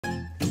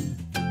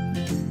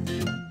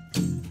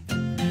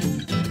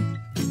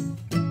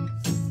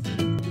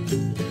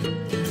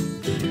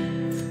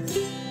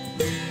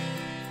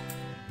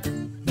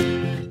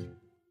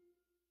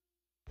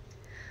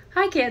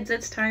Hi kids,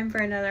 it's time for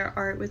another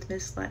Art with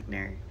Miss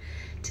Leochner.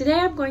 Today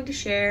I'm going to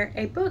share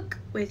a book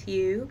with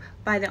you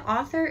by the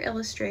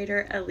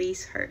author-illustrator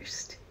Elise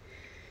Hurst.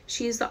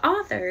 She is the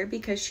author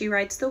because she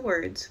writes the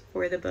words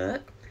for the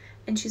book,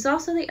 and she's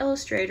also the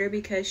illustrator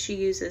because she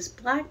uses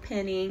black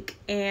pen ink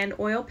and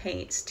oil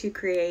paints to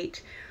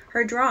create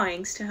her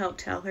drawings to help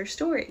tell her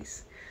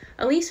stories.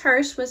 Elise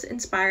Hurst was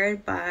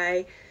inspired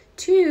by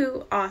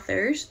two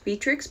authors,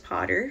 Beatrix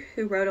Potter,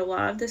 who wrote a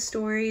lot of the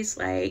stories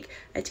like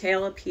A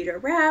Tale of Peter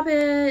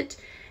Rabbit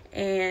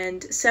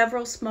and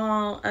several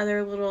small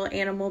other little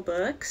animal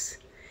books.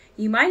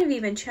 You might have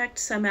even checked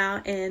some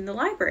out in the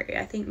library.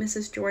 I think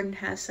Mrs. Jordan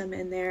has some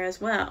in there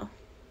as well.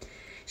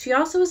 She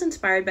also was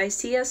inspired by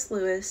C.S.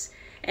 Lewis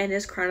and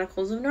his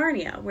Chronicles of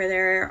Narnia, where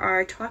there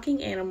are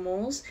talking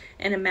animals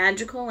in a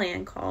magical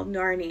land called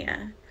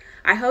Narnia.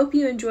 I hope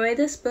you enjoy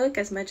this book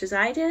as much as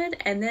I did,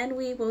 and then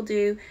we will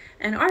do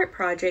an art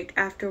project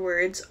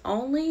afterwards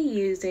only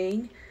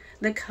using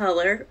the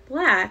color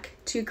black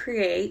to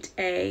create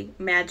a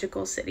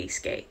magical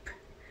cityscape.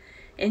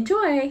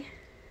 Enjoy!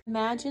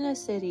 Imagine a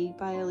City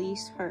by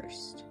Elise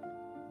Hurst.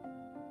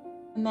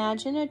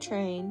 Imagine a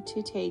train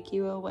to take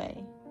you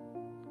away.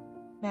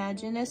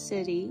 Imagine a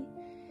city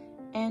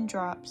and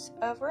drops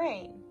of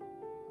rain.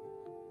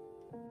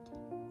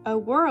 A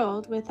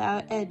world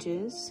without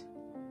edges,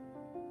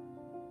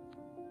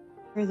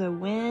 where the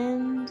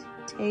wind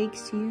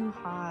takes you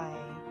high,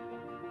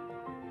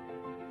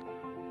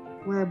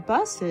 where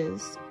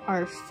buses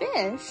are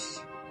fish,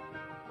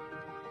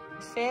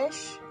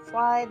 fish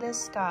fly the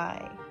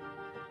sky.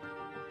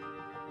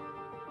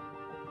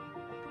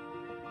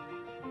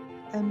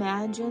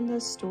 Imagine the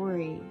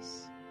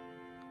stories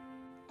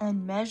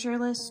and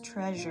measureless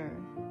treasure,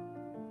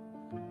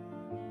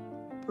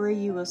 where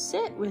you will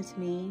sit with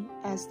me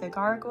as the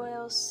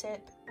gargoyles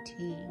sip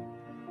tea.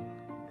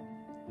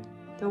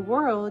 The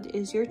world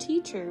is your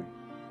teacher.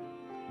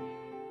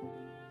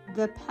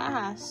 The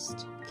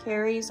past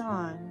carries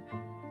on,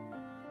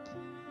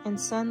 and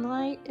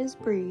sunlight is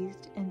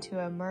breathed into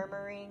a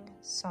murmuring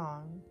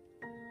song.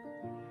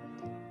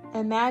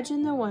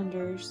 Imagine the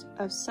wonders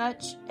of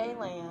such a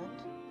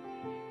land.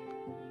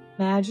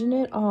 Imagine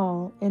it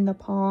all in the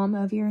palm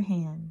of your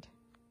hand.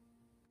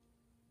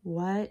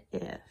 What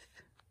if?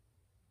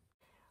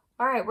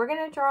 All right, we're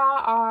going to draw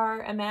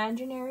our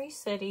imaginary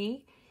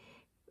city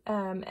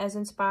as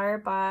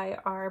inspired by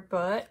our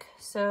book.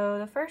 So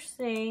the first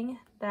thing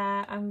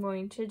that I'm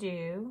going to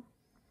do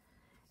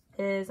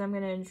is I'm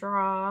going to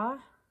draw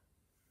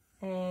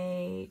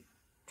a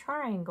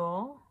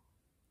triangle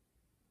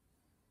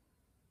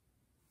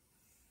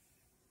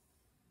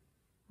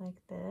like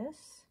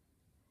this.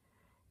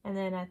 And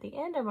then at the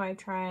end of my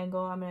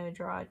triangle, I'm going to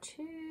draw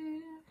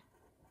two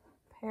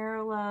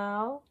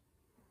parallel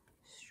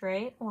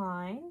straight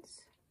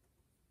lines.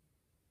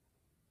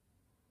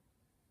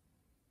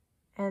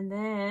 And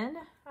then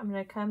I'm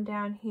going to come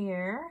down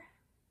here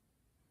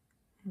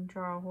and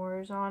draw a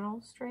horizontal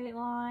straight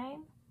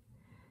line,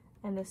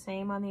 and the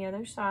same on the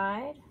other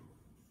side.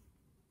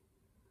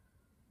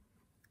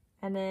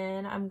 And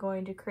then I'm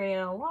going to create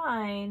a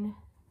line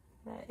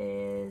that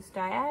is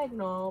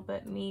diagonal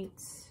but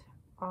meets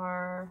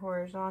our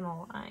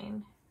horizontal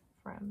line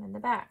from in the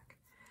back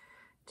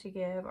to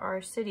give our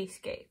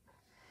cityscape.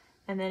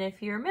 And then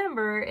if you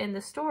remember in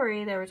the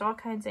story, there was all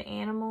kinds of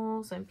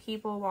animals and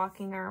people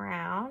walking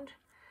around.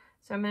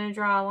 So I'm going to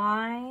draw a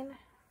line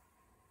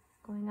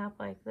going up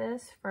like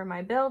this for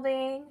my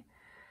building.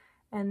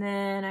 And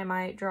then I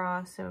might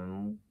draw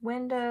some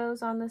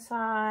windows on the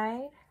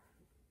side.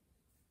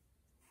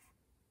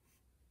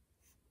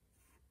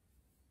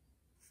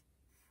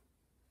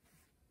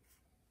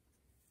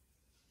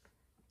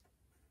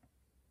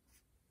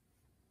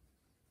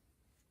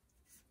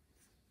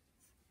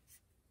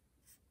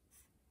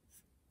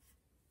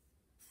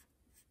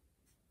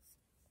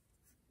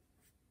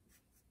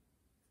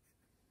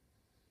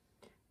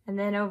 And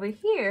then over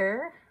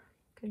here,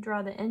 I could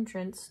draw the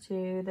entrance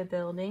to the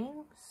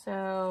building.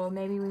 So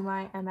maybe we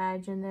might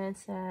imagine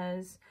this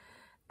as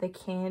the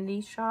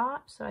candy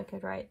shop. So I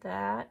could write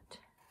that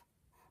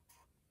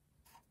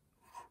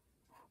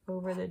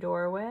over the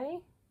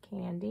doorway,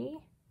 candy.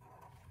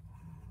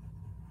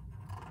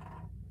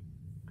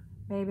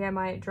 Maybe I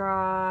might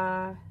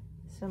draw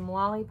some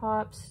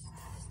lollipops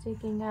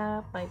sticking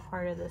up like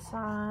part of the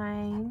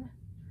sign.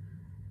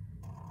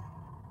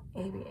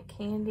 Maybe a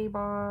candy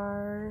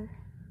bar.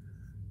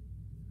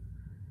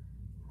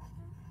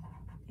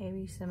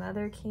 Maybe some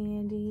other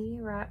candy,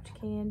 wrapped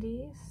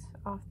candies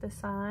off the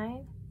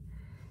sign.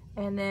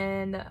 And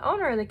then the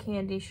owner of the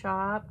candy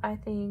shop, I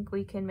think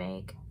we can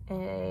make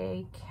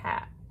a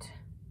cat.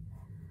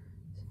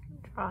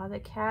 So draw the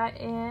cat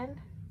in.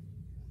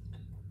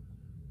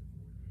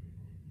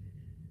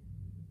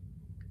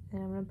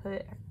 And I'm going to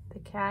put the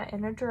cat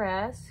in a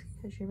dress,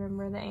 because you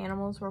remember the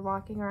animals were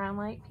walking around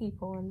like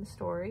people in the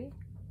story.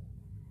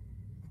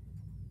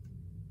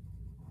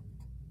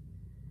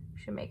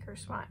 Should make her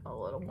smile a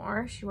little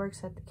more. She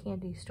works at the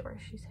candy store.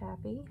 She's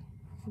happy.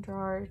 Draw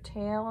her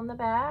tail on the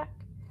back.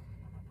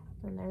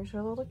 And there's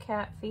her little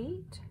cat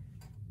feet.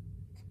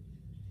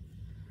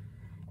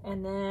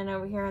 And then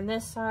over here on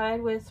this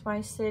side with my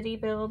city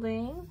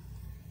building,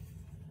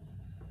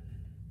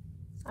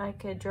 I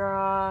could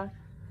draw,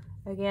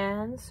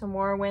 again, some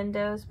more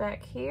windows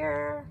back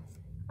here.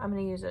 I'm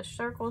going to use a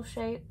circle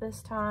shape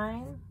this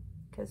time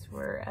because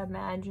we're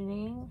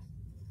imagining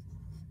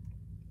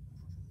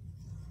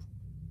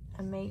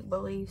a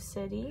make-believe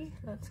city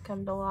that's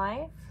come to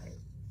life.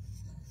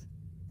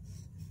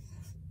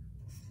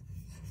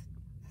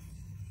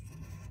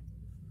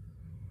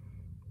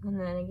 And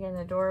then again,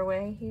 a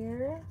doorway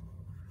here.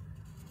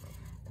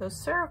 Those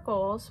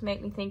circles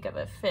make me think of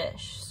a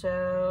fish,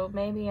 so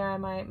maybe I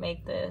might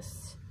make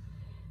this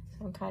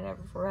some kind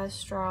of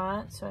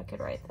restaurant, so I could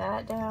write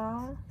that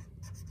down.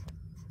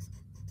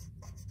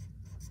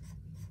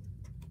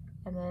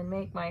 And then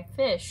make my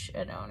fish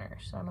an owner.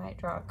 So I might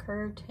draw a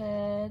curved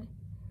head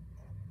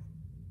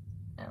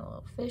and a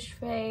little fish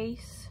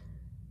face.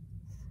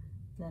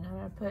 Then I'm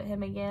gonna put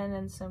him again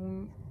in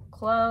some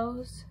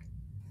clothes.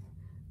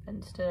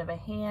 Instead of a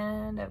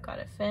hand, I've got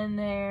a fin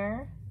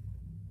there.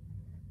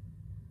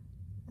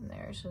 And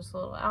there's his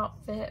little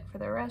outfit for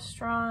the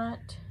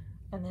restaurant.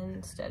 And then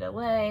instead of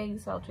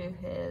legs, I'll do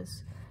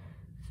his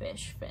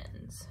fish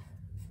fins.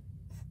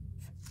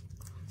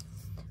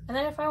 And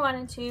then if I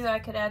wanted to, I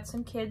could add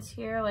some kids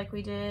here like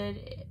we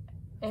did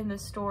in the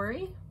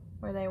story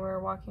where they were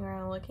walking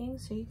around looking.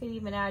 So you could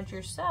even add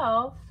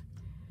yourself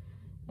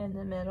in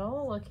the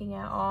middle, looking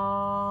at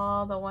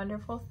all the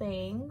wonderful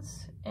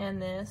things in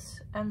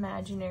this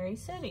imaginary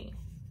city.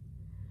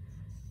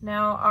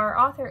 Now, our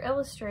author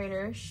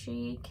illustrator,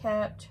 she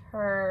kept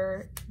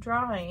her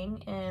drawing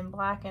in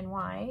black and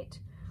white,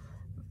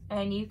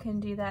 and you can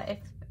do that if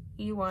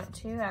you want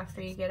to.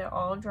 After you get it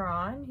all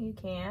drawn, you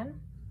can.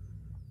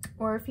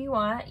 Or if you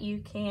want, you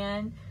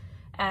can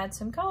add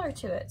some color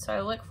to it. So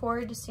I look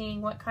forward to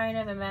seeing what kind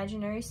of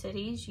imaginary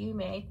cities you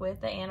make with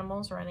the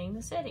animals running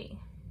the city.